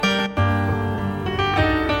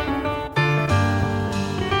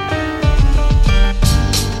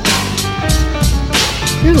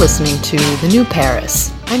listening to The New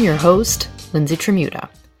Paris. I'm your host, Lindsay Tremuta.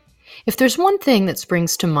 If there's one thing that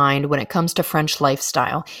springs to mind when it comes to French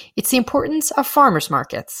lifestyle, it's the importance of farmers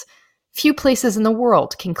markets. Few places in the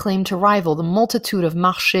world can claim to rival the multitude of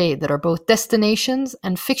marchés that are both destinations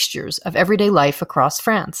and fixtures of everyday life across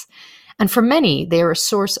France. And for many, they are a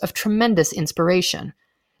source of tremendous inspiration.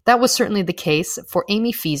 That was certainly the case for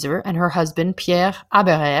Amy Fieser and her husband Pierre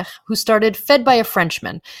Aberer, who started Fed By A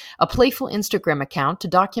Frenchman, a playful Instagram account to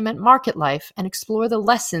document market life and explore the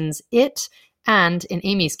lessons it, and in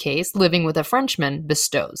Amy's case, living with a Frenchman,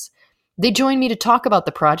 bestows. They join me to talk about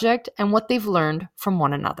the project and what they've learned from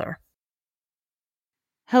one another.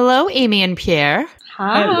 Hello, Amy and Pierre.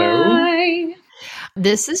 Hi. Hello.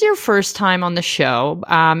 This is your first time on the show.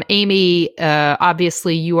 Amy,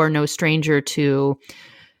 obviously you are no stranger to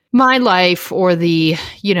my life or the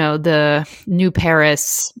New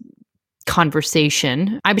Paris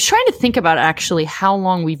conversation. I was trying to think about actually how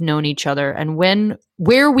long we've known each other and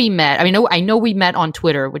where we met. I mean, I know we met on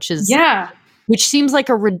Twitter, which seems like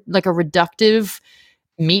a reductive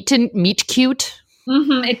meet cute.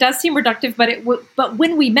 Mm-hmm. It does seem reductive, but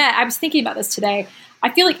when we met, I was thinking about this today. I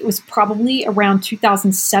feel like it was probably around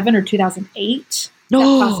 2007 or 2008. Is that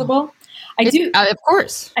possible? Of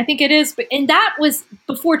course. I think it is, and that was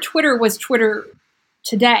before Twitter was Twitter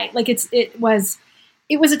today. Like it was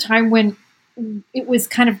a time when it was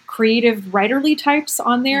kind of creative writerly types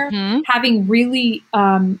on there, having really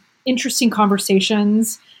interesting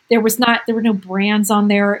conversations. There were no brands on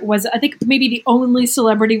there. It was, I think maybe the only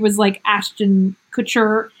celebrity was like Ashton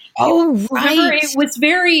Kutcher. Oh, right. Remember,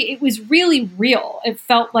 it was really real. It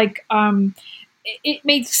felt like, it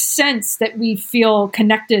made sense that we feel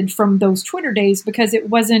connected from those Twitter days because it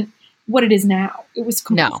wasn't what it is now. It was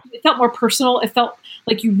It felt more personal. It felt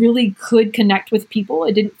like you really could connect with people.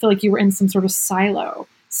 It didn't feel like you were in some sort of silo.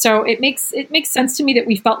 So it makes sense to me that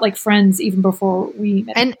we felt like friends even before we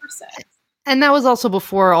met in person. And that was also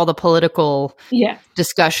before all the political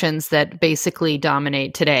discussions that basically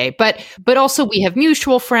dominate today. But also we have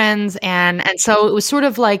mutual friends, and so it was sort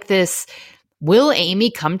of like this, will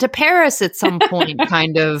Amy come to Paris at some point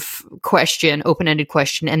kind of question, open-ended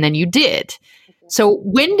question, and then you did. So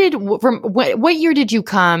what year did you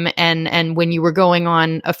come, and when you were going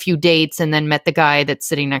on a few dates and then met the guy that's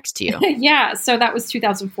sitting next to you? Yeah, so that was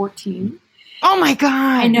 2014. Oh my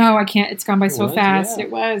God. I know, I can't, it's gone by so fast. Yeah.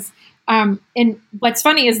 It was. And what's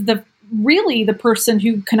funny is the person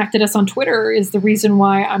who connected us on Twitter is the reason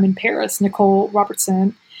why I'm in Paris, Nicole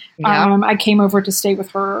Robertson. Yeah. I came over to stay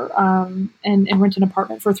with her and rent an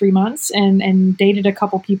apartment for 3 months and dated a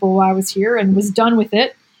couple people while I was here and was done with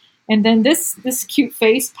it. And then this cute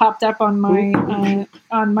face popped up on my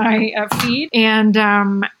feed, and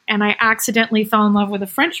I accidentally fell in love with a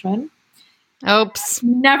Frenchman. Oops!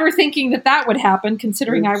 Never thinking that would happen,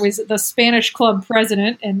 considering I was the Spanish club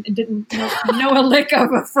president and didn't know a lick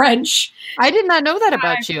of a French. I did not know that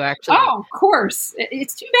about you, actually. Oh, of course.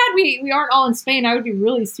 It's too bad we aren't all in Spain. I would be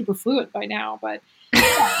really super fluent by now, but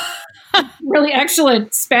really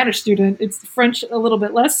excellent Spanish student. It's French a little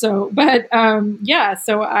bit less so. But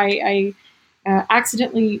so I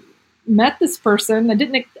accidentally met this person.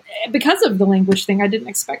 Because of the language thing, I didn't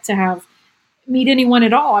expect to meet anyone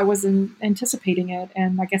at all. I wasn't anticipating it,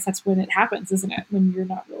 and I guess that's when it happens, isn't it? When you're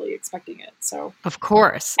not really expecting it. So, of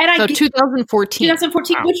course. And 2014, wow.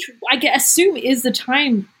 Which I assume is the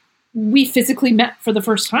time we physically met for the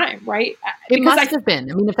first time, right? It must have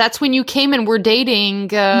been. I mean, if that's when you came and were dating,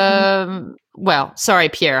 well, sorry,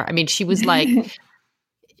 Pierre. I mean, she was like,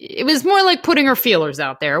 it was more like putting her feelers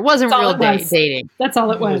out there. It wasn't real dating. That's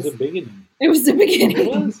all it was. It was the beginning. It was the beginning. It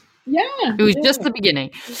was. Yeah. It was just the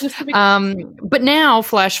beginning. But now,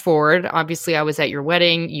 flash forward, obviously I was at your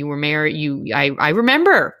wedding. You were married. I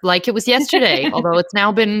remember like it was yesterday, although it's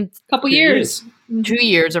now been a couple years. 2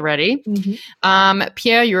 years already. Mm-hmm.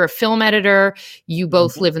 Pierre, you're a film editor. You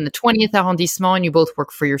both live in the 20th arrondissement and you both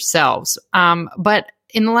work for yourselves. But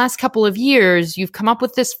in the last couple of years, you've come up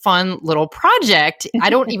with this fun little project.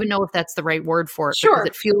 I don't even know if that's the right word for it. Sure.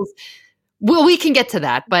 Because it feels... Well, we can get to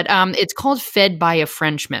that, but it's called Fed By A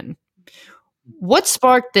Frenchman. What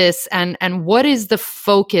sparked this, and what is the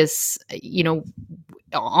focus,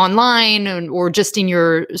 online or just in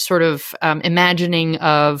your sort of imagining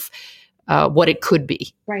of what it could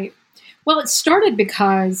be? Right. Well, it started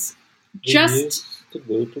because We used to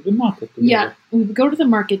go to the market together. Yeah, we would go to the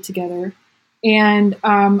market together, and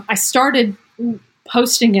I started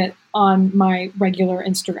posting it on my regular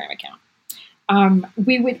Instagram account.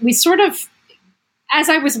 We sort of, as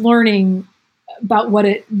I was learning about what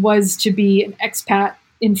it was to be an expat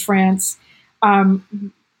in France,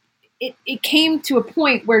 it came to a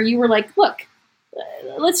point where you were like, look,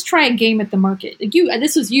 let's try a game at the market.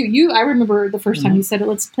 This was you. I remember the first time you said it.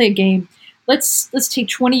 Let's play a game. Let's take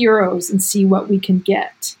 20 euros and see what we can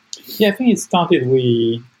get. Yeah, I think it started.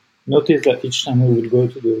 We noticed that each time we would go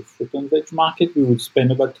to the fruit and veg market, we would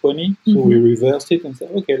spend about 20. So we reversed it and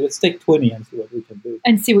said, okay, let's take 20 and see what we can do.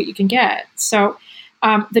 And see what you can get. So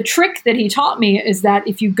the trick that he taught me is that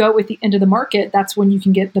if you go at the end of the market, that's when you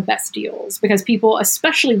can get the best deals. Because people,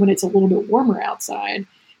 especially when it's a little bit warmer outside,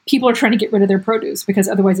 people are trying to get rid of their produce because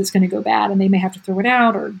otherwise it's going to go bad and they may have to throw it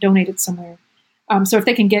out or donate it somewhere. So if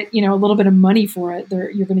they can get, a little bit of money for it,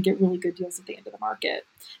 you're going to get really good deals at the end of the market.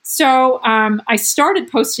 So I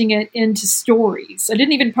started posting it into stories. I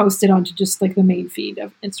didn't even post it onto just like the main feed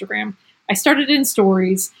of Instagram. I started it in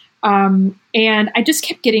stories, and I just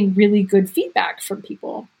kept getting really good feedback from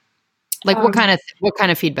people. Like what kind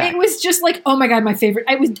of feedback? It was just like, oh my God, my favorite.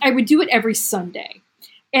 I would do it every Sunday.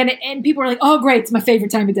 And people are like, oh, great, it's my favorite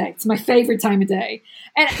time of day. It's my favorite time of day.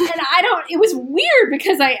 And it was weird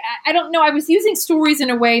because I don't know. I was using stories in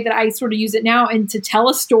a way that I sort of use it now. And to tell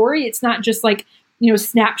a story, it's not just like,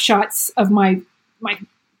 snapshots of my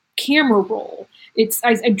camera roll.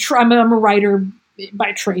 I'm a writer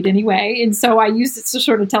by trade anyway. And so I used it to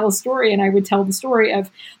sort of tell a story, and I would tell the story of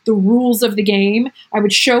the rules of the game. I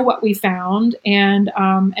would show what we found, and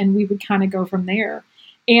we would kind of go from there.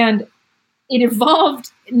 And it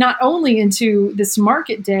evolved not only into this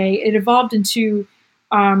market day, it evolved into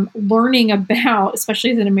learning about,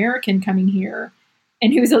 especially as an American coming here,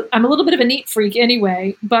 and I'm a little bit of a neat freak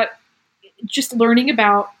anyway, but just learning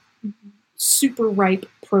about super ripe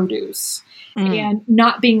produce and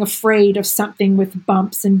not being afraid of something with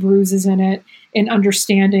bumps and bruises in it, and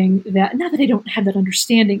understanding that, not that I don't have that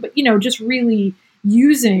understanding, but, just really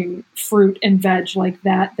using fruit and veg like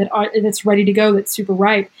that's ready to go, that's super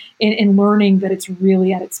ripe, and learning that it's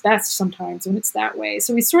really at its best sometimes when it's that way.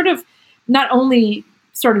 So we sort of not only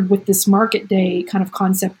started with this market day kind of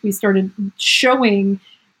concept, we started showing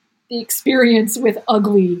the experience with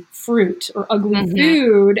ugly fruit or ugly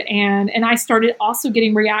food. And I started also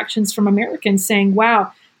getting reactions from Americans saying,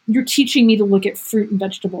 wow, you're teaching me to look at fruit and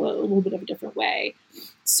vegetable a little bit of a different way.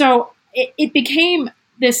 So it became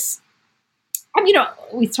this.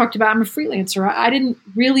 We talked about, I'm a freelancer. I didn't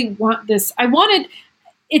really want this. I wanted,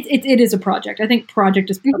 it is a project. I think project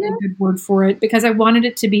is probably a good word for it, because I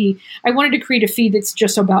wanted to create a feed that's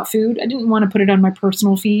just about food. I didn't want to put it on my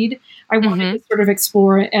personal feed. I wanted to sort of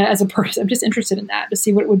explore it as a person. I'm just interested in that, to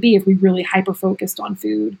see what it would be if we really hyper-focused on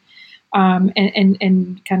food,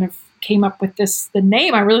 and kind of came up with the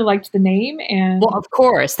name. I really liked the name. And well, of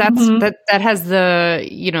course, that has the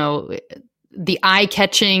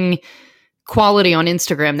eye-catching quality on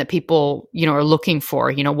Instagram that people, are looking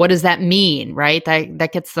for. What does that mean, right?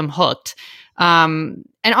 That gets them hooked. And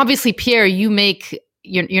obviously, Pierre,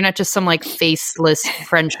 you're not just some like faceless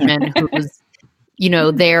Frenchman who's,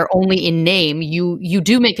 there only in name. You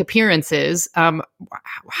do make appearances. How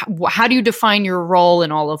do you define your role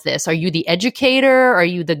in all of this? Are you the educator? Are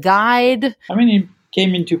you the guide? I mean, it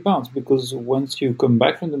came in two parts, because once you come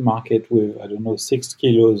back from the market with, 6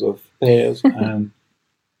 kilos of pears and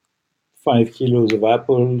 5 kilos of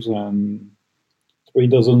apples and 3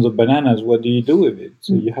 dozens of bananas, what do you do with it?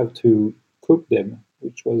 So you have to cook them,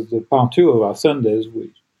 which was the part two of our Sundays,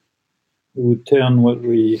 which we would turn what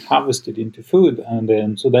we harvested into food. And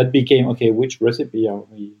then, so that became, okay, which recipe are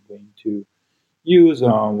we going to use?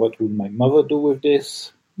 What would my mother do with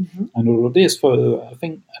this? And all of this. I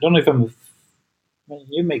don't know if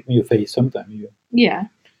you make me a face sometimes. Yeah.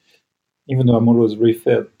 Even though I'm always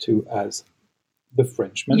referred to as the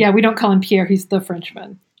Frenchman. Yeah, we don't call him Pierre. He's the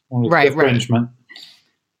Frenchman. Right. Frenchman.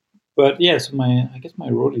 But yes, I guess my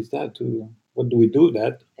role is that what do we do with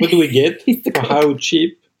that? What do we get? For how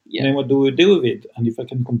cheap? Yeah. And then what do we do with it? And if I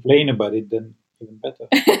can complain about it, then even better.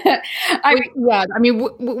 We're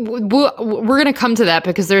going to come to that,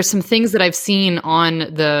 because there's some things that I've seen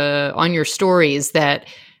on your stories that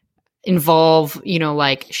involve,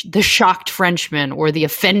 like the shocked Frenchman or the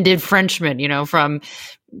offended Frenchman, from,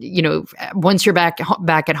 once you're back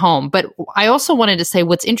at home. But I also wanted to say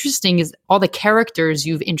what's interesting is all the characters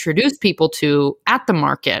you've introduced people to at the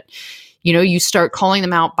market. You start calling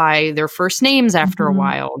them out by their first names after a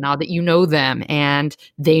while, now that you know them and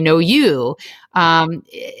they know you.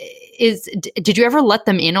 Did you ever let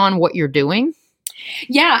them in on what you're doing?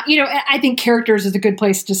 Yeah, I think characters is a good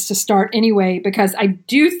place just to start anyway, because I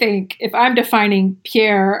do think if I'm defining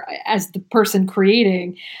Pierre as the person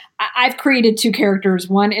creating, I've created two characters.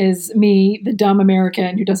 One is me, the dumb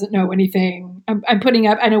American who doesn't know anything, I'm putting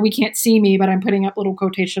up, I know we can't see me, but I'm putting up little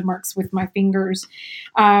quotation marks with my fingers.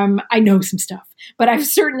 I know some stuff, but I've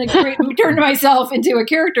certainly turned myself into a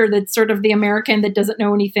character that's sort of the American that doesn't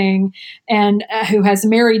know anything and who has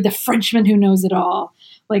married the Frenchman who knows it all.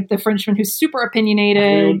 Like the Frenchman who's super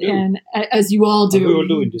opinionated, and as you all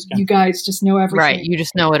do, you guys just know everything. Right, you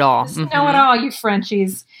just know it all. Just know it all, you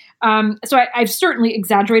Frenchies. So I've certainly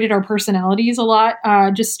exaggerated our personalities a lot,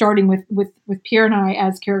 just starting with Pierre and I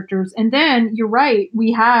as characters. And then you're right,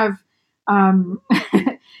 we have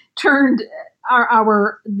turned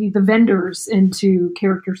the vendors into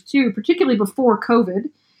characters too, particularly before COVID.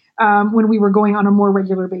 When we were going on a more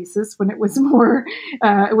regular basis, when it was more,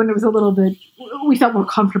 when it was a little bit, we felt more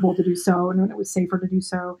comfortable to do so, and when it was safer to do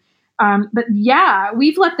so. But yeah,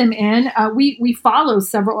 we've let them in. We follow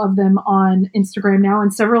several of them on Instagram now,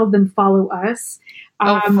 and several of them follow us.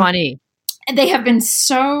 Funny. And they have been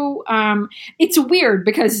so, it's weird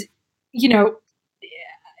because,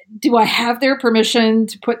 do I have their permission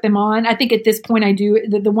to put them on? I think at this point I do.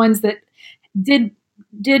 The ones that did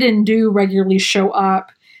and do regularly show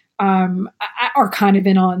up, are kind of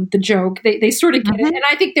in on the joke. They sort of get it, and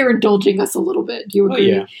I think they're indulging us a little bit. Do you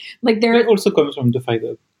agree? Yeah. It also comes from the fact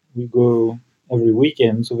that we go every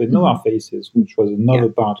weekend, so they know our faces, which was another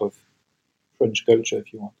part of French culture,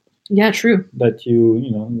 if you want. Yeah, true. That you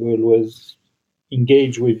always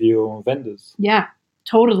engage with your vendors. Yeah,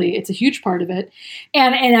 totally. It's a huge part of it,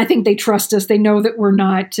 and I think they trust us. They know that we're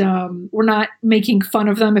not making fun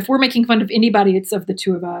of them. If we're making fun of anybody, it's of the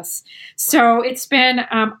two of us. So it's been,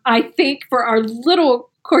 I think, for our little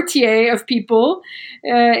courtier of people,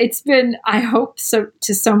 it's been, I hope, so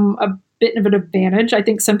to a bit of an advantage. I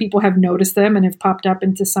think some people have noticed them and have popped up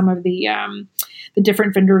into some of the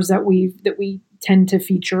different vendors that we tend to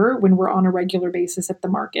feature when we're on a regular basis at the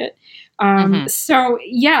market. So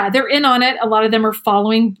yeah, they're in on it. A lot of them are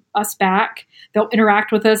following us back. They'll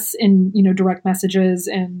interact with us in, direct messages.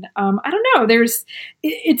 And I don't know,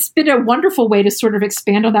 it's been a wonderful way to sort of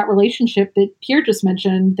expand on that relationship that Pierre just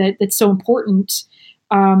mentioned, that's so important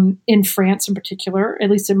in France in particular, at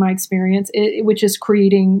least in my experience, which is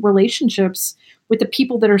creating relationships with the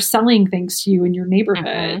people that are selling things to you in your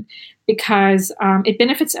neighborhood, because it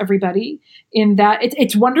benefits everybody in that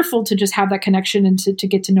it's wonderful to just have that connection and to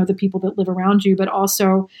get to know the people that live around you, but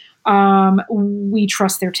also we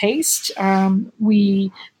trust their taste.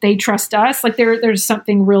 They trust us. Like there's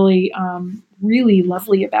something really, really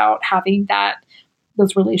lovely about having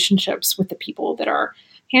those relationships with the people that are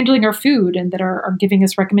handling our food and that are giving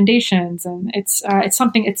us recommendations. And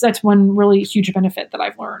that's one really huge benefit that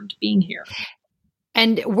I've learned being here.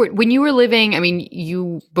 And when you were living,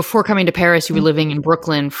 before coming to Paris, you were living in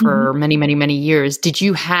Brooklyn for many, many, many years. Did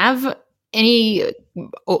you have any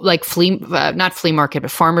like not flea market, but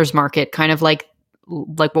farmer's market, kind of like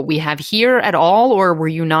what we have here at all? Or were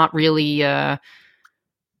you not really,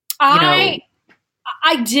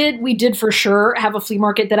 we did for sure have a flea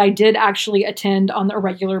market that I did actually attend on a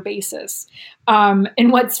regular basis.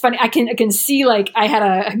 And what's funny, I can see, like, I had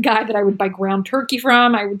a guy that I would buy ground turkey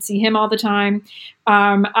from. I would see him all the time.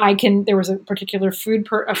 There was a particular fruit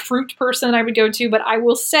person I would go to, but I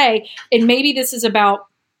will say, and maybe this is about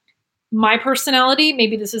my personality,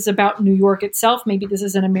 maybe this is about New York itself, maybe this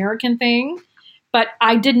is an American thing, but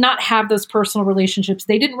I did not have those personal relationships.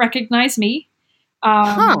 They didn't recognize me.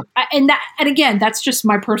 And again, that's just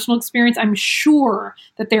my personal experience. I'm sure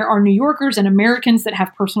that there are New Yorkers and Americans that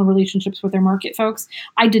have personal relationships with their market folks.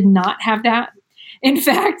 I did not have that. In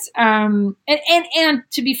fact, and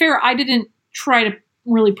to be fair, I didn't try to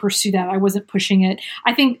really pursue that. I wasn't pushing it.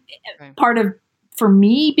 I think part of, for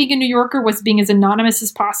me, being a New Yorker was being as anonymous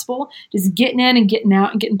as possible, just getting in and getting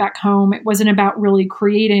out and getting back home. It wasn't about really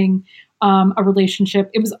creating a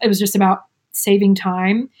relationship. It was just about saving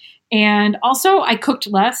time. And also, I cooked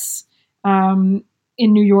less in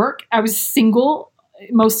New York. I was single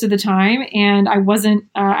most of the time, and I wasn't.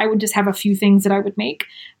 I would just have a few things that I would make.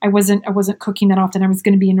 I wasn't cooking that often. I was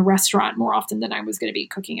going to be in a restaurant more often than I was going to be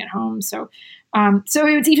cooking at home. So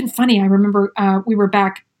it was even funny. I remember we were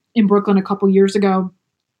back in Brooklyn a couple years ago,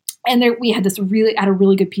 and we had a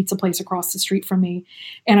really good pizza place across the street from me.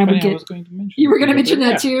 And I was going to mention, you were going to mention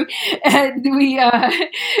that too. And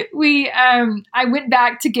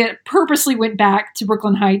I purposely went back to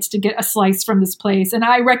Brooklyn Heights to get a slice from this place. And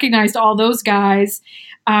I recognized all those guys.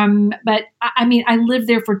 But I lived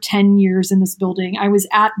there for 10 years in this building. I was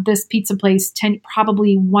at this pizza place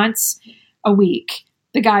probably once a week.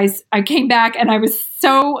 The guys, I came back and I was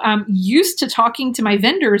so used to talking to my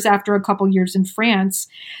vendors after a couple years in France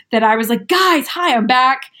that I was like, guys, hi, I'm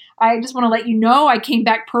back. I just want to let you know I came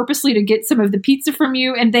back purposely to get some of the pizza from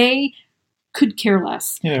you. And they could care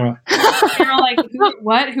less. Yeah. They're like,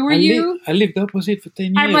 what? Who are you? I lived opposite for 10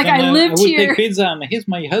 years. I'm like, I lived here. I would here. take pizza, and here's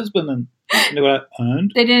my husband. And they were like,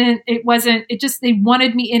 and? They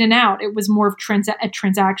wanted me in and out. It was more of a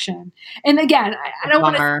transaction. And again, I don't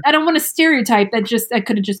want to stereotype that. That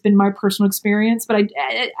could have just been my personal experience, but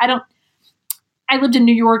I lived in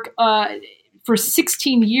New York for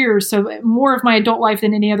 16 years, so more of my adult life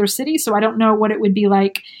than any other city. So I don't know what it would be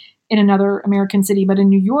like in another American city, but in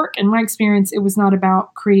New York, in my experience, it was not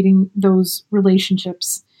about creating those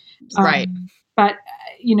relationships. Right. But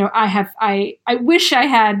I wish I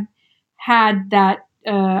had that.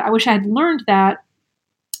 I wish I had learned that,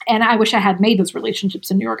 and I wish I had made those relationships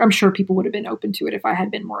in New York. I'm sure people would have been open to it if I had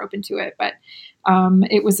been more open to it. But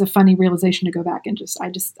it was a funny realization to go back and I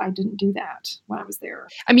didn't do that when I was there.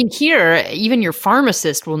 I mean, here, even your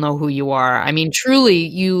pharmacist will know who you are. I mean, truly,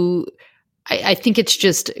 I think it's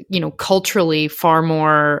just, culturally far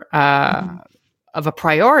more of a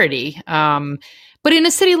priority. But in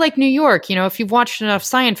a city like New York, if you've watched enough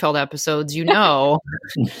Seinfeld episodes,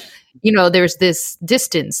 there's this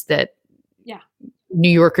distance that New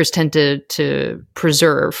Yorkers tend to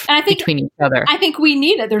preserve between each other. I think we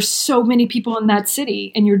need it. There's so many people in that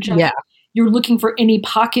city, and you're looking for any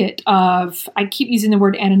pocket of, I keep using the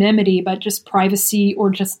word anonymity, but just privacy or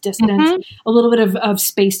just distance, a little bit of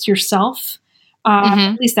space to yourself.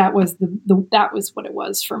 At least that was that was what it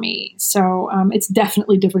was for me. So it's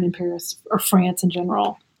definitely different in Paris or France in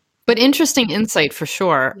general. But interesting insight for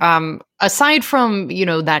sure. Aside from,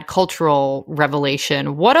 that cultural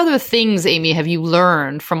revelation, what other things, Amy, have you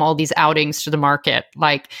learned from all these outings to the market?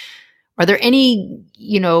 Like, are there any,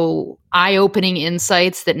 eye-opening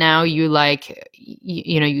insights that now you've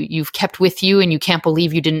kept with you and you can't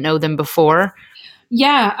believe you didn't know them before?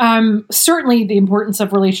 Yeah, certainly the importance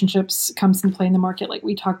of relationships comes into play in the market, like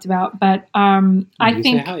we talked about. But I think,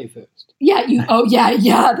 say hi first.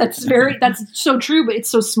 Yeah, that's so true. But it's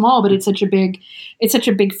so small, but it's such a big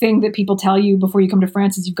thing that people tell you before you come to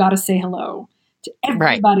France is you've got to say hello to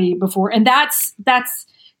everybody before, and that's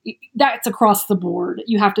across the board.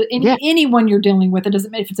 You have to anyone you're dealing with. It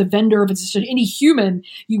doesn't matter if it's a vendor, if it's just any human.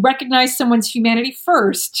 You recognize someone's humanity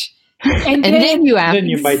first. And then you buy the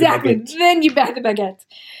baguette. Then you buy the baguette.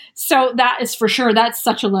 So that is for sure. That's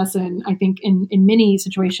such a lesson, I think, in many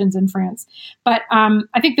situations in France. But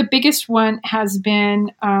I think the biggest one has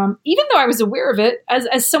been, even though I was aware of it,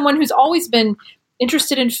 as someone who's always been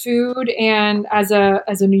interested in food, and as a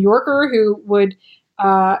New Yorker who was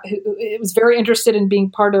very interested in being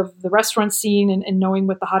part of the restaurant scene and knowing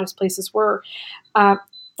what the hottest places were,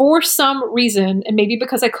 for some reason, and maybe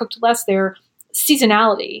because I cooked less there,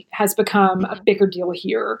 seasonality has become a bigger deal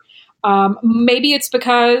here. Maybe it's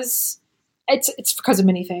because of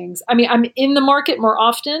many things. I mean, I'm in the market more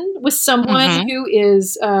often with someone who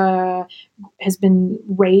has been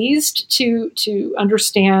raised to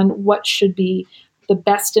understand what should be the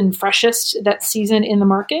best and freshest that season in the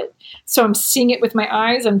market. So I'm seeing it with my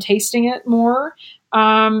eyes. I'm tasting it more,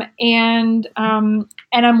 and I'm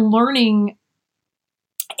learning.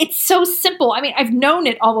 It's so simple. I mean, I've known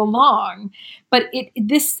it all along, but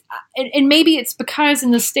and maybe it's because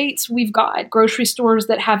in the States we've got grocery stores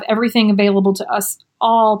that have everything available to us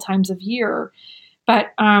all times of year.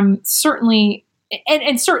 But certainly,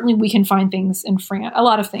 and certainly we can find things in France, a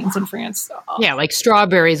lot of things in France. Yeah, like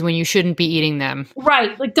strawberries when you shouldn't be eating them.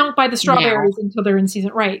 Right. Like, don't buy the strawberries until they're in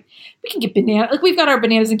season. Right. We can get bananas. Like, we've got our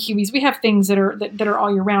bananas and kiwis. We have things that are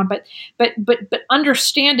all year round. But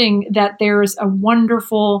understanding that there's a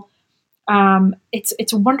wonderful,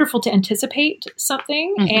 it's wonderful to anticipate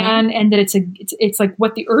something, and that it's like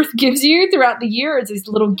what the earth gives you throughout the year. It's these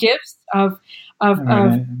little gifts of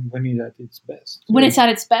when it's at its best. When it's at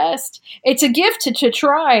its best, it's a gift to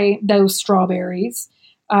try those strawberries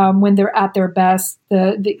when they're at their best.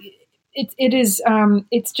 It's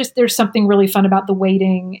just, there's something really fun about the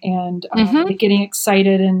waiting and getting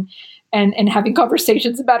excited and having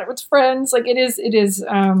conversations about it with friends. Like,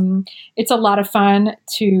 it's a lot of fun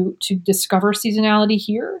to discover seasonality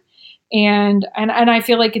here, and I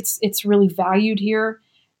feel like it's really valued here.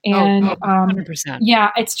 And 100%. Yeah,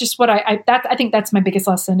 it's just what I think that's my biggest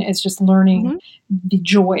lesson, is just learning the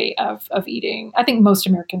joy of eating. I think most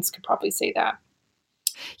Americans could probably say that.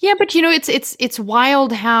 Yeah, but it's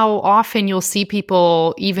wild how often you'll see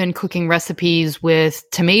people even cooking recipes with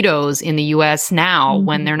tomatoes in the US now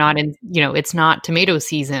when they're not in, it's not tomato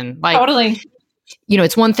season. Like, totally.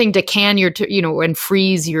 It's one thing to can and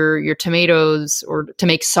freeze your tomatoes or to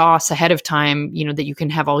make sauce ahead of time, that you can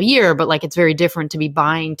have all year, but like, it's very different to be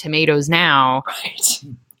buying tomatoes now. Right.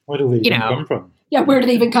 Where do they come from? Yeah, where do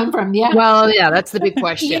they even come from? Yeah. Well, yeah, that's the big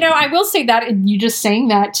question. You know, I will say that, and you just saying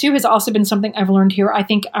that too has also been something I've learned here. I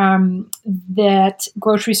think that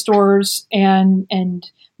grocery stores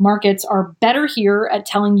and markets are better here at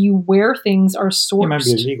telling you where things are sourced. It might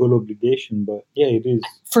be a legal obligation, but yeah, it is.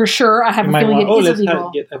 For sure, I have a feeling it is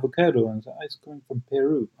illegal. Let's get avocado, and so, it's coming from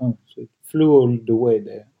Peru. Oh, so it flew all the way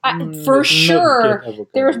there. For sure,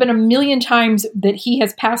 there has been a million times that he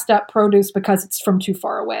has passed up produce because it's from too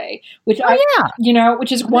far away. Which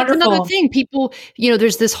which is wonderful. That's another thing. People,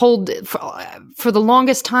 there's this whole for the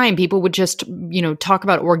longest time, people would just talk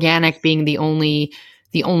about organic being the only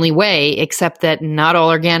way, except that not all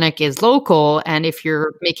organic is local. And if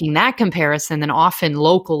you're making that comparison, then often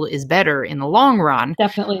local is better in the long run.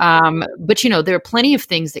 Definitely. But there are plenty of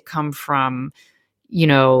things that come from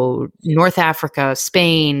North Africa,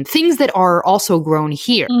 Spain, things that are also grown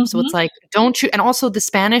here. Mm-hmm. So it's like, and also the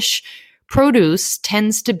Spanish produce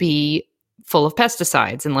tends to be full of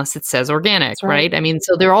pesticides unless it says organic, right? I mean,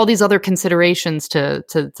 so there are all these other considerations to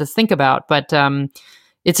think about, but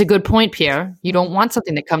it's a good point, Pierre. You don't want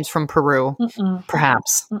something that comes from Peru,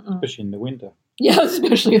 perhaps. Especially in the winter. Yeah,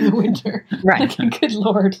 especially in the winter. Right. Good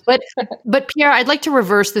Lord. But Pierre, I'd like to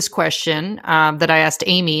reverse this question that I asked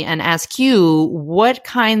Amy and ask you, what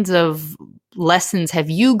kinds of lessons have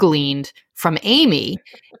you gleaned from Amy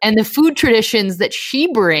and the food traditions that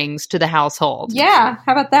she brings to the household? Yeah,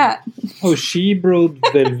 how about that? Oh, she brought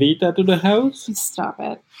Velveeta to the house? Stop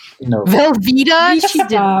it. No. Velveeta? She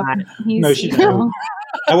did not. No, she didn't.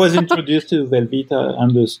 I was introduced to Velveeta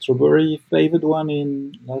and the strawberry flavored one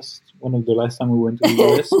one of the last time we went to the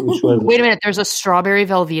US, which was. Wait a minute, there's a strawberry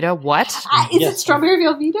Velveeta. What? Is it strawberry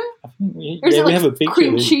Velveeta? We have a picture.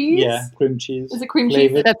 Cream cheese? Yeah, cream cheese. Is it cream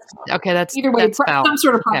flavored. cheese? That's either way, some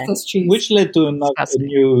sort of processed cheese. Which led to a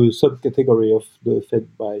new subcategory of the Fed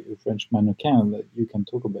by a Frenchman account that you can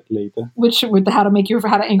talk about later. Which with how to anger your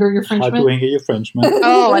Frenchman. How to anger your Frenchman.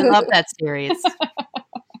 Oh, I love that series.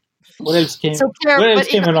 What else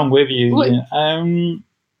came along with you?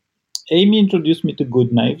 Amy introduced me to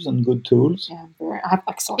good knives and good tools. Yeah, I have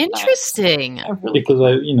excellent. Interesting. Because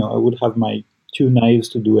I would have my 2 knives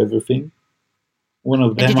to do everything. One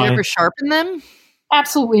of them. Did you ever sharpen them?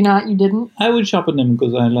 Absolutely not. You didn't. I would sharpen them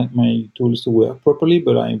because I like my tools to work properly,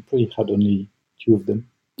 but I probably had only 2 of them,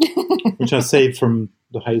 which I saved from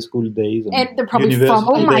the high school days and they're probably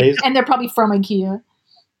days. And they're probably from IKEA.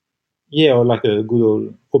 Yeah, or like a good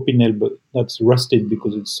old Opinel, but that's rusted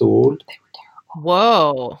because it's so old. They were terrible.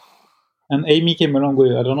 Whoa. And Amy came along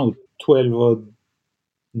with, 12 odd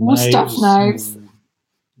knives.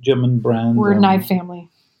 German brand. We're a knife family.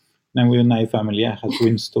 Now we're a knife family. I had to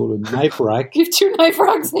install a knife rack. You have 2 knife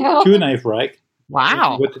racks now. 2 knife racks.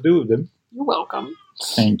 Wow. What to do with them. You're welcome.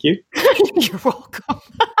 Thank you. You're welcome.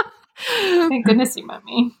 Thank goodness you met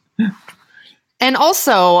me. And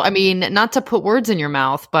also, I mean, not to put words in your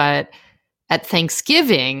mouth, but at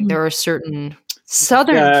Thanksgiving, there are certain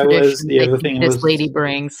Southern traditions this lady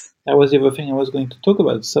brings. That was the other thing I was going to talk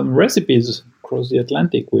about. Some recipes across the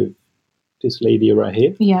Atlantic with this lady right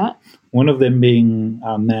here. Yeah. One of them being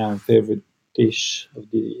our now favorite dish of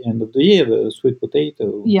the end of the year, the sweet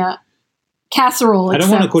potato. Yeah. Casserole. I don't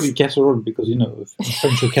want to call it casserole because,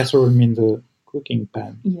 French casserole means a cooking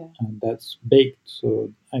pan. Yeah. And that's baked,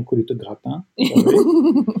 so I call it a gratin.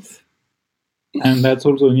 And that's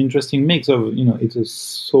also an interesting mix of, it's a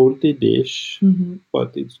salty dish,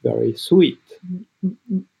 but it's very sweet.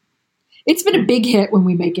 Mm-hmm. It's been a big hit when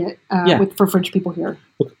we make it for French people here.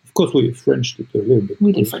 Of course, we Frenched it a little bit.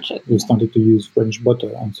 We did French it. We started to use French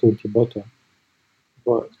butter and salty butter.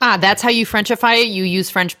 But that's how you Frenchify it? You use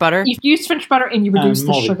French butter? You use French butter and you reduce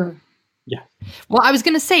the sugar. Yeah. Well, I was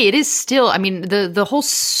going to say, it is still, I mean, the whole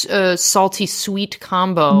salty-sweet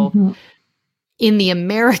combo in the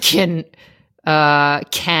American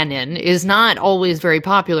canon is not always very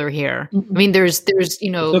popular here. I mean, there's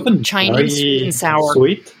Chinese sweet and sour.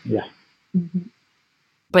 Sweet, yeah.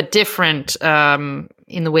 But different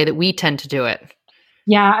in the way that we tend to do it.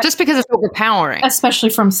 Yeah. Just because it's overpowering. Especially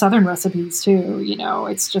from Southern recipes, too.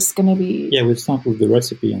 It's just going to be... Yeah, we start with the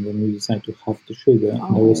recipe and then we decide to halve the sugar.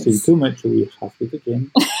 And there was still too much, so we halve it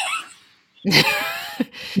again.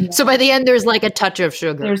 So by the end, there's like a touch of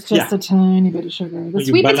sugar. There's just a tiny bit of sugar. The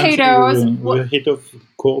sweet potatoes... With a hit of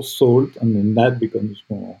coarse salt, and then that becomes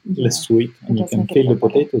less sweet, and you can fill the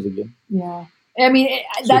potatoes again. Yeah. I mean,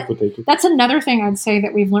 that's another thing I'd say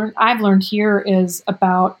that I've learned here is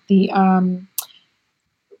about the...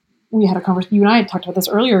 we had a conversation. You and I had talked about this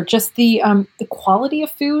earlier. Just the quality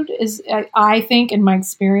of food is, I think, in my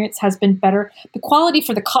experience, has been better. The quality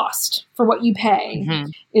for the cost for what you pay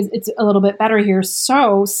it's a little bit better here.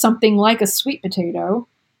 So something like a sweet potato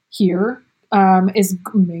here is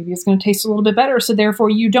maybe it's going to taste a little bit better. So therefore,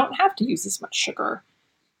 you don't have to use as much sugar.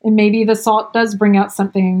 And maybe the salt does bring out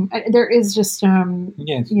something. There is just,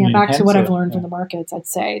 back to what I've learned from the markets, I'd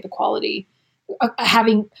say the quality.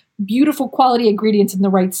 Having beautiful quality ingredients in the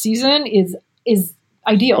right season is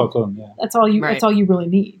ideal. That's all you. Right. That's all you really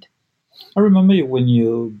need. I remember when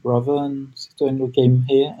your brother and sister-in-law came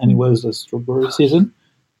here, and it was a strawberry season,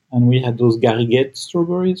 and we had those Garriguette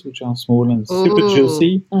strawberries, which are small and super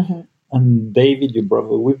juicy. Mm-hmm. And David, your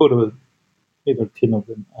brother, we bought a little tin of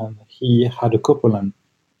them, and he had a couple, and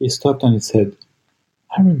he stopped and he said,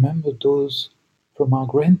 "I remember those from our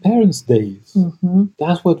grandparents' days. Mm-hmm.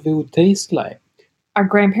 That's what they would taste like." Our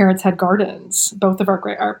grandparents had gardens. Both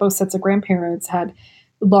sets of grandparents had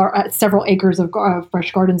several acres of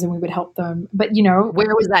fresh gardens, and we would help them. But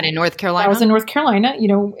where was that, in North Carolina? That was in North Carolina.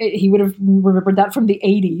 He would have remembered that from the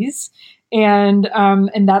 80s, and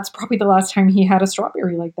that's probably the last time he had a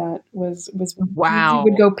strawberry like that. Was wow.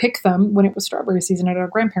 We would go pick them when it was strawberry season at our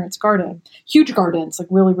grandparents' garden. Huge gardens, like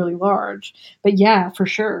really, really large. But yeah, for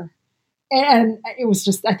sure. And it was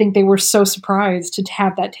just, I think they were so surprised to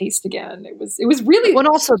have that taste again. It was really. Well,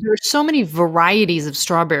 also there's so many varieties of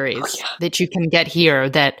strawberries that you can get here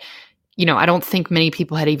that, I don't think many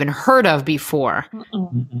people had even heard of before,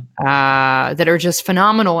 that are just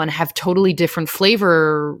phenomenal and have totally different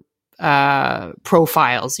flavor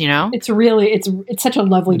profiles, It's really, it's such a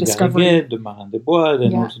lovely discovery. The Marin des Bois,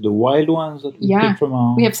 and also the wild ones that we pick from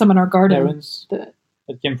our we have some in our garden. Parents that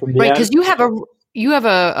came from the right, because you have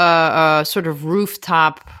a sort of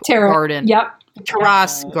rooftop garden. Yep.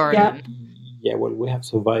 Terrace garden. Yep. Yeah, well, we have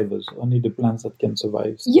survivors. Only the plants that can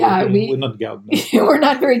survive. So yeah, we're not gardeners. We're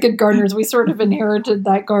not very good gardeners. We sort of inherited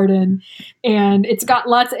that garden, and it's got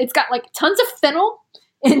like tons of fennel.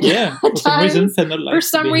 And for some reason, fennel. For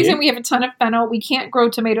some reason, we have a ton of fennel. We can't grow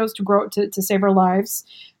tomatoes to save our lives.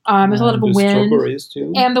 There's a lot of wind. Strawberries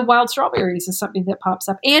too. And the wild strawberries is something that pops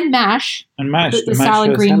up. And mash. And mash. The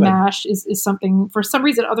salad green mash is something, for some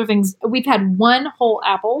reason, other things. We've had one whole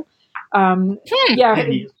apple.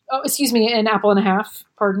 Excuse me, an apple and a half,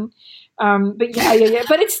 pardon. But yeah.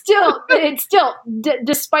 But it's still,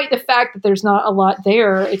 despite the fact that there's not a lot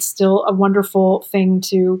there, it's still a wonderful thing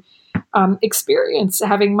to experience,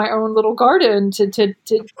 having my own little garden to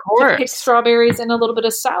pick strawberries and a little bit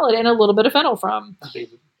of salad and a little bit of fennel from.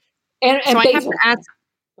 And so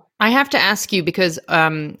I have to ask you, because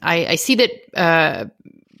I see that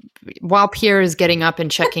while Pierre is getting up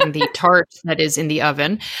and checking the tart that is in the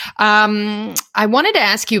oven, I wanted to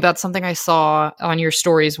ask you about something I saw on your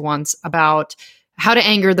stories once about how to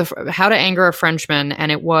anger a Frenchman,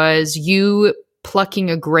 and it was you plucking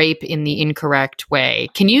a grape in the incorrect way.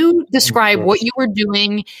 Can you describe what you were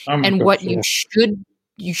doing and what you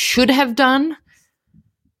should have done?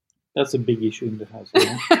 That's a big issue in the house.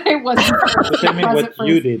 It wasn't. Tell me what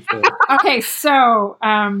you did. Okay, so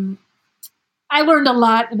I learned a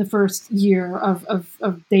lot in the first year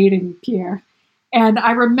of dating Pierre, and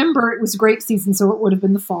I remember it was grape season, so it would have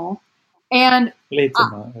been the fall, and late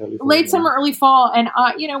summer, early fall, and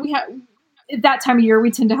we had at that time of year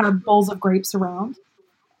we tend to have bowls of grapes around.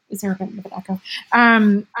 Is there a bit of an echo?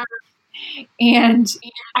 And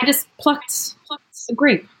I just plucked a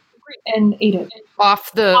grape and ate it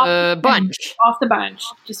off the bunch. Off the bunch,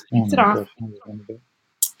 just picked it off,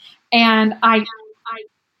 and I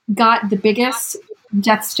got the biggest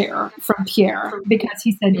death stare from Pierre because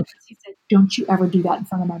he said, "Don't you ever do that in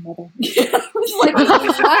front of my mother." I was like,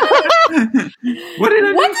 what did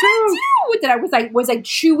I do? Was I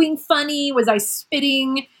chewing funny? Was I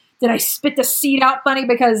spitting? Did I spit the seed out funny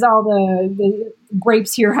because all the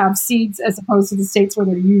grapes here have seeds as opposed to the States where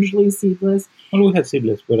they're usually seedless? Well, we had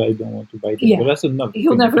seedless, but I don't want to buy them. Yeah. But that's enough. He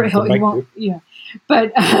won't. Yeah.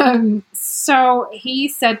 But so he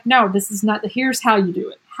said, "No, this is not. Here's how you do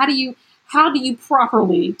it. How do you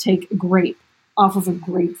properly take a grape off of a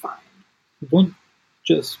grapevine?" You don't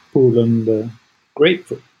just pull on the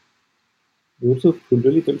grapefruit. You also pull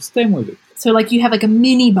the little stem with it. So like you have like a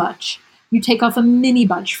mini bunch. You take off a mini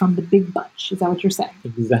bunch from the big bunch. Is that what you're saying?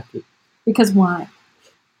 Exactly. Because why?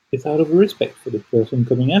 It's out of respect for the person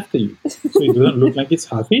coming after you. So it doesn't look like it's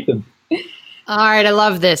half eaten. All right, I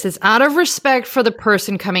love this. It's out of respect for the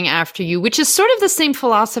person coming after you, which is sort of the same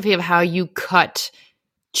philosophy of how you cut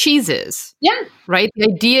cheeses. Yeah. Right?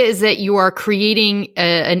 The idea is that you are creating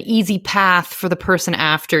an easy path for the person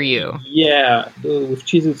after you. Yeah. With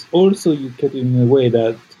cheeses also you cut it in a way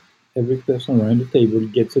that every person around the table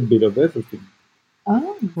gets a bit of everything.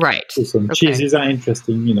 Oh. Right. So some cheeses are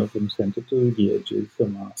interesting, from center to the edges.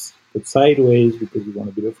 Some are put sideways because you want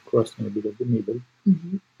a bit of crust and a bit of the middle.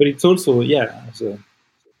 Mm-hmm. But it's also, as a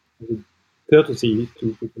courtesy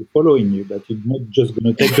to people following you that you're not just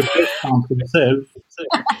going to take the best part for yourself.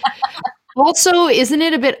 Also, isn't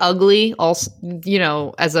it a bit ugly? Also,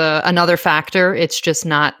 as another factor, it's just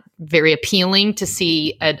not very appealing to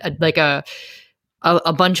see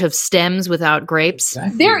a bunch of stems without grapes.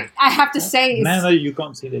 Exactly. There, I have to say, now you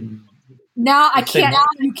can't see them. Now I can't.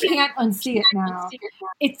 You can't unsee it now.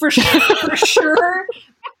 It for sure.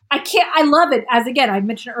 I can't. I love it. As again, I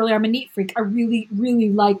mentioned earlier, I'm a neat freak. I really, really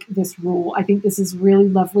like this rule. I think this is really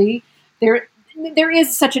lovely. There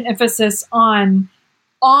is such an emphasis on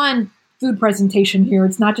food presentation here.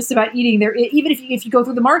 It's not just about eating. There, even if you go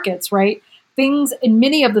through the markets, right? Things in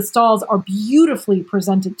many of the stalls are beautifully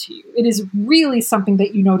presented to you. It is really something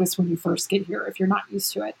that you notice when you first get here if you're not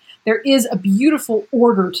used to it. There is a beautiful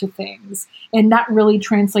order to things, and that really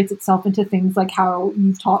translates itself into things like how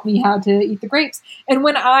you've taught me how to eat the grapes. And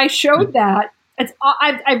when I showed that,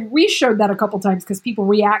 I've re-showed that a couple times because people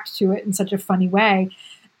react to it in such a funny way.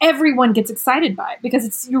 Everyone gets excited by it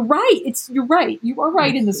because you're right. You are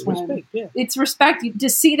right in this one. Yeah. It's respect. To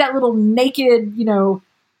see that little naked,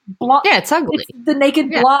 blob. Yeah, it's ugly. It's the naked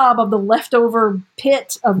blob of the leftover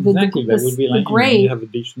pit of the Exactly. That would be like grape. You have a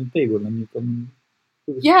dish on the table and you can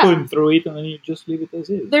spoon through it and then you just leave it as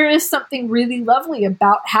is. There is something really lovely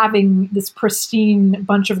about having this pristine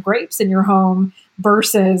bunch of grapes in your home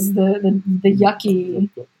versus the yucky,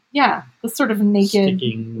 the sort of naked,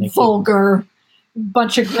 vulgar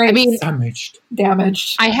bunch of grapes. I mean,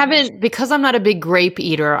 damaged. I haven't, because I'm not a big grape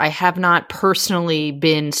eater, I have not personally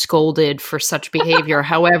been scolded for such behavior.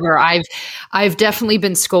 However, I've definitely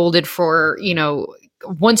been scolded for,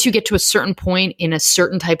 once you get to a certain point in a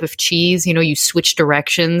certain type of cheese, you switch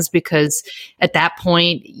directions because at that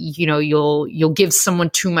point, you'll give someone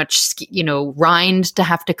too much, rind to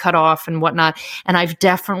have to cut off and whatnot. And I've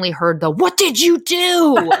definitely heard what did you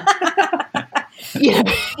do?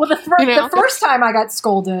 Well, the first time I got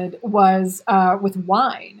scolded was with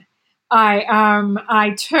wine.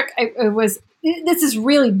 This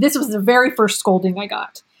was the very first scolding I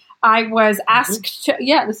got. I was asked to,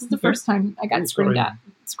 this is the first time I got screamed at.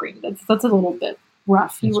 That's a little bit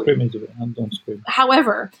rough. Scream into it and don't scream.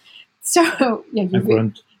 However,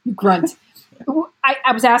 you grunt.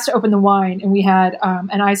 I was asked to open the wine, and we had,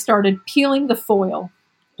 and I started peeling the foil.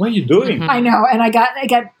 What are you doing? Mm-hmm. I know, and I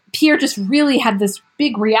got. Pierre just really had this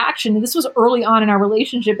big reaction, and this was early on in our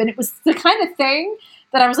relationship, and it was the kind of thing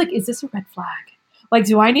that I was like, "Is this a red flag? Like,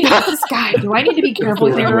 do I need this guy? Do I need to be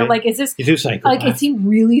careful here? Like, is this like, is he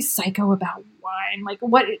really psycho about wine? Like,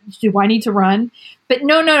 what do I need to run?" But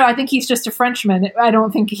no. I think he's just a Frenchman. I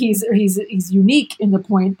don't think he's unique in the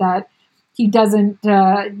point that he doesn't.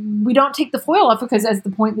 We don't take the foil off because, as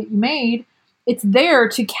the point that you made, it's there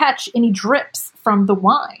to catch any drips from the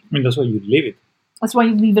wine. I mean, that's why you leave it. That's why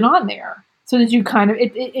you leave it on there. So that you kind of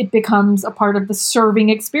it becomes a part of the serving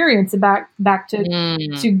experience, back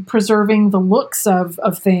to preserving the looks of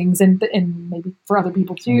things and maybe for other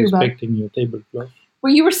people too. Respecting your tablecloth.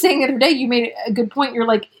 Well, you were saying the other day, you made a good point. You're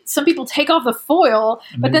like, some people take off the foil,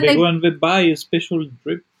 but then they go and they buy a special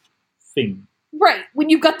drip thing. Right.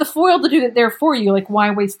 When you've got the foil to do it there for you, like,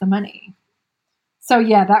 why waste the money? So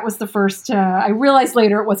that was the first. I realized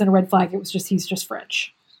later it wasn't a red flag. It was just he's just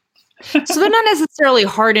French. So they're not necessarily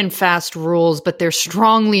hard and fast rules, but they're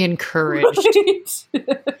strongly encouraged.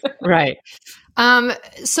 Right.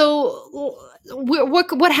 So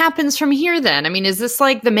what happens from here then? I mean, is this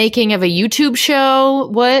like the making of a YouTube show?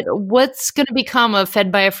 What's going to become of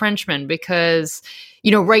Fed by a Frenchman? Because,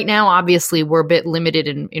 right now, obviously, we're a bit limited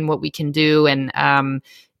in what we can do. And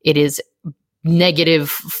it is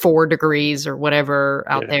 -4 degrees or whatever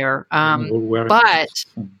out there.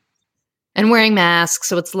 And wearing masks,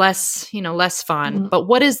 so it's less fun. Mm-hmm. But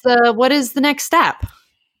what is the next step?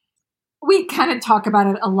 We kind of talk about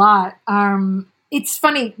it a lot. It's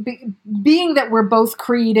funny, being that we're both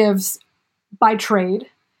creatives by trade.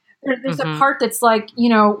 There's a part that's like,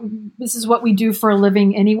 this is what we do for a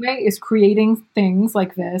living anyway, is creating things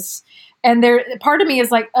like this. And part of me is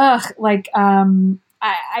like, I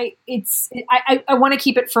want to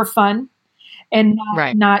keep it for fun. And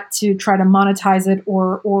not to try to monetize it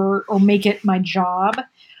or make it my job,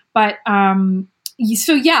 but but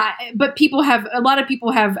a lot of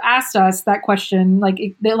people have asked us that question. Like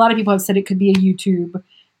a lot of people have said it could be a YouTube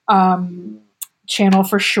channel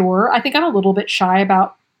for sure. I think I'm a little bit shy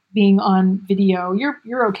about being on video.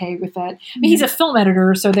 You're okay with that. I mean, he's a film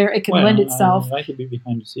editor, so it can lend itself. I like to be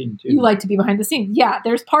behind the scenes too. You like to be behind the scenes, yeah.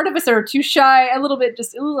 There's part of us that are too shy, a little bit.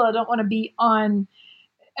 Just I don't want to be on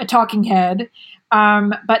a talking head.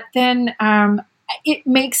 But then it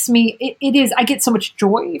makes me, it is, I get so much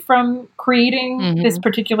joy from creating this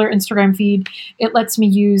particular Instagram feed. It lets me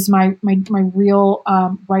use my real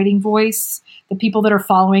writing voice. The people that are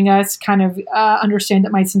following us kind of understand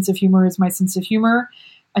that my sense of humor is my sense of humor.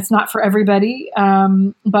 It's not for everybody,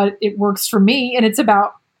 but it works for me. And it's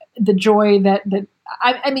about the joy that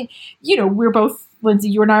I mean, we're both, Lindsay,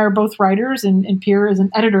 you and I are both writers, and Pierre is an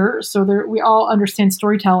editor. So we all understand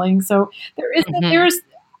storytelling. So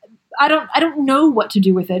I don't know what to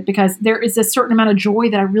do with it, because there is a certain amount of joy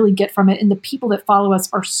that I really get from it. And the people that follow us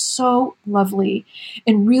are so lovely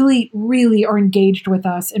and really, really are engaged with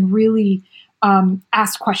us and really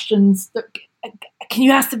ask questions. Can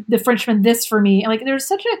you ask the Frenchman this for me? And like, there's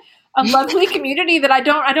such a lovely community that I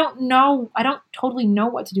don't totally know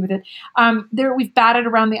what to do with it. We've batted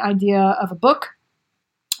around the idea of a book.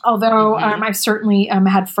 Although I've certainly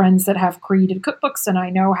had friends that have created cookbooks, and I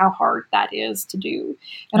know how hard that is to do.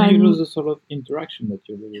 And you lose the sort of interaction that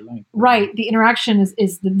you really like. Right. The interaction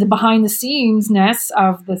is the behind the scenes-ness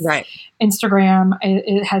of this Instagram.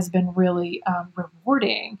 It has been really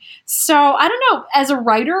rewarding. So I don't know. As a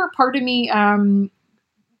writer, part of me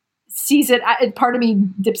sees it. Part of me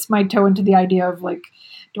dips my toe into the idea of like,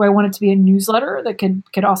 do I want it to be a newsletter that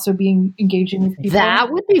could also be engaging with people? That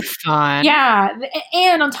would be fun. Yeah.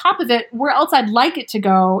 And on top of it, where else I'd like it to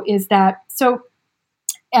go is that, so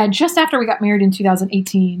just after we got married in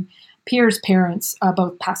 2018, Pierre's parents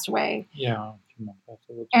both passed away. Yeah.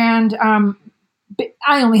 And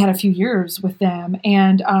I only had a few years with them.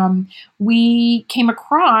 And we came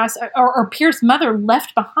across, or Pierre's mother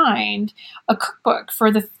left behind a cookbook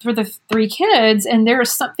for the 3 kids. And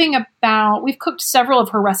there's something about, we've cooked several of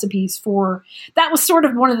her recipes that was sort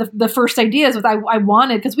of one of the first ideas that I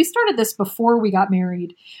wanted, because we started this before we got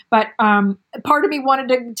married. But part of me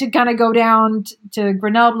wanted to kind of go down to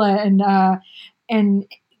Grenoble and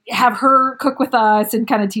have her cook with us and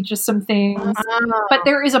kind of teach us some things. But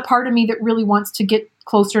there is a part of me that really wants to get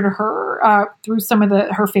closer to her through some of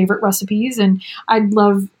her favorite recipes. And I'd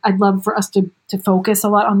love for us to focus a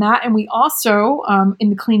lot on that. And we also, in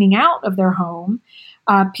the cleaning out of their home,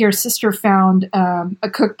 Pierre's sister found a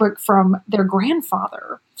cookbook from their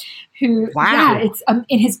grandfather who, it's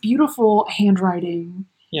in his beautiful handwriting.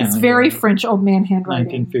 Yeah, it's very French old man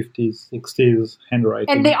handwriting. 1950s, 60s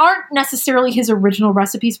handwriting. And they aren't necessarily his original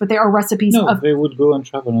recipes, but they are recipes they would go and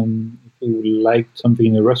travel, and if he would like something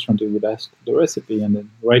in a restaurant, he would ask the recipe and then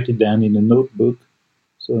write it down in a notebook.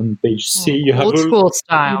 So on page C, you have old school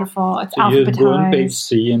style. Beautiful. It's so alphabetized. You go on page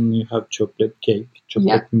C and you have chocolate cake,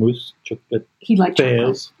 chocolate mousse, chocolate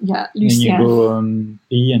pears. Yeah, Lucien. And you go on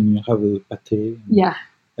P and you have a pâté. Yeah.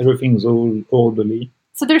 Everything's all orderly.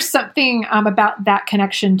 So there's something about that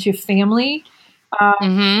connection to family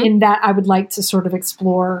in that I would like to sort of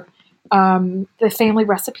explore the family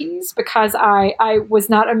recipes, because I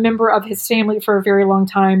was not a member of his family for a very long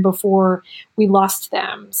time before we lost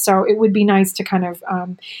them. So it would be nice to kind of,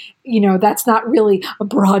 that's not really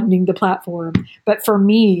broadening the platform, but for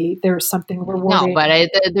me, there's something rewarding. No,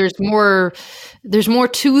 but there's more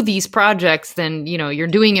to these projects than, you're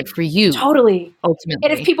doing it for you. Totally. Ultimately.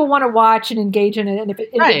 And if people want to watch and engage in it, and if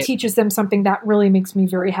it teaches them something, that really makes me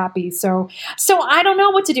very happy. So I don't know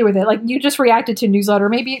what to do with it. Like, you just reacted to newsletter.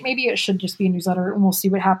 Maybe it should just be a newsletter, and we'll see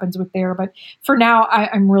what happens with there. But for now,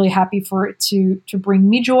 I'm really happy for it to bring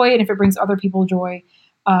me joy. And if it brings other people joy,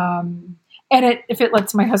 and if it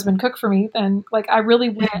lets my husband cook for me, then I really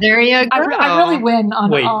win. There you go. I really win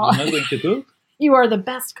on all. Wait, you're not going to cook? You are the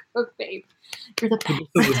best cook, babe. You're the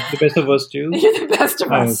best. The best of us too. You're the best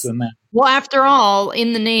of us. Well, after all,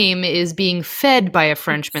 in the name is being fed by a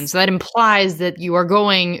Frenchman. So that implies that you are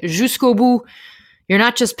going jusqu'au bout. You're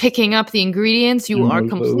not just picking up the ingredients, you are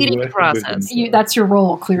completing the process. That's your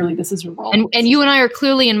role. Clearly, this is your role. And you and I are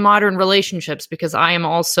clearly in modern relationships, because I am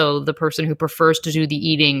also the person who prefers to do the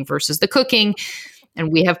eating versus the cooking. And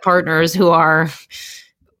we have partners who are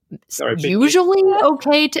usually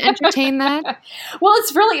okay to entertain that. Well,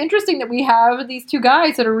 it's really interesting that we have these 2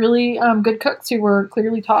 guys that are really good cooks who were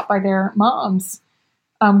clearly taught by their moms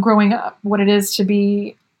growing up what it is to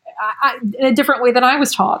be in a different way than I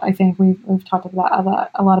was taught. I think we've talked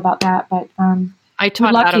about a lot about that, but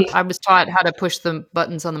I was taught how to push the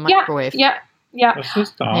buttons on the microwave. Yeah.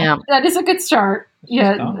 That is a good start.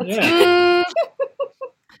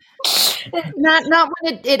 Not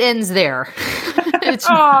when it ends there. It's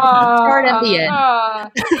start at the end.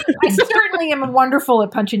 I certainly am wonderful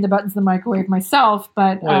at punching the buttons in the microwave myself,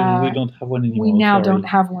 but we don't have one anymore. We now don't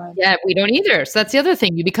have one. Yeah, we don't either. So that's the other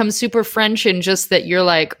thing. You become super French in just that you're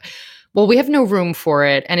like, well, we have no room for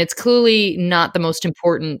it, and it's clearly not the most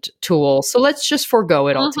important tool. So let's just forego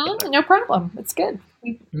it altogether. No problem. It's good.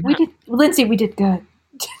 We did, Lindsay, we did good.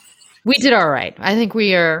 We did all right. I think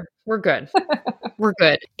we're good. We're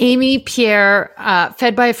good. Amy, Pierre,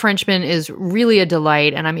 Fed by a Frenchman is really a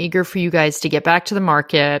delight, and I'm eager for you guys to get back to the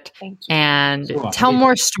market and tell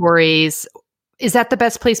more stories. Is that the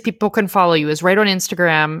best place people can follow you? Is right on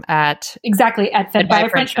Instagram at... Exactly, at Fed by a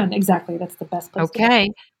Frenchman. Exactly, that's the best place. Okay.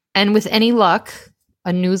 And with any luck,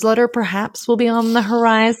 a newsletter perhaps will be on the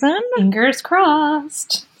horizon. Fingers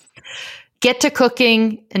crossed. Get to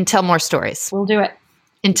cooking and tell more stories. We'll do it.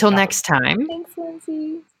 Until next time. Thanks,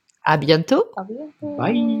 Lindsay. À bientôt. À bientôt.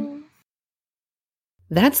 Bye.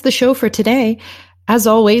 That's the show for today. As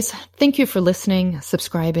always, thank you for listening,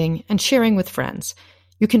 subscribing, and sharing with friends.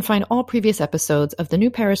 You can find all previous episodes of the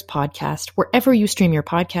New Paris podcast wherever you stream your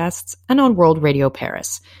podcasts and on World Radio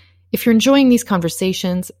Paris. If you're enjoying these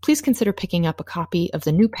conversations, please consider picking up a copy of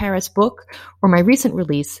the New Paris book or my recent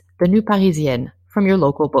release, The New Parisienne, from your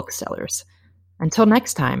local booksellers. Until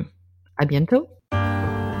next time, à bientôt.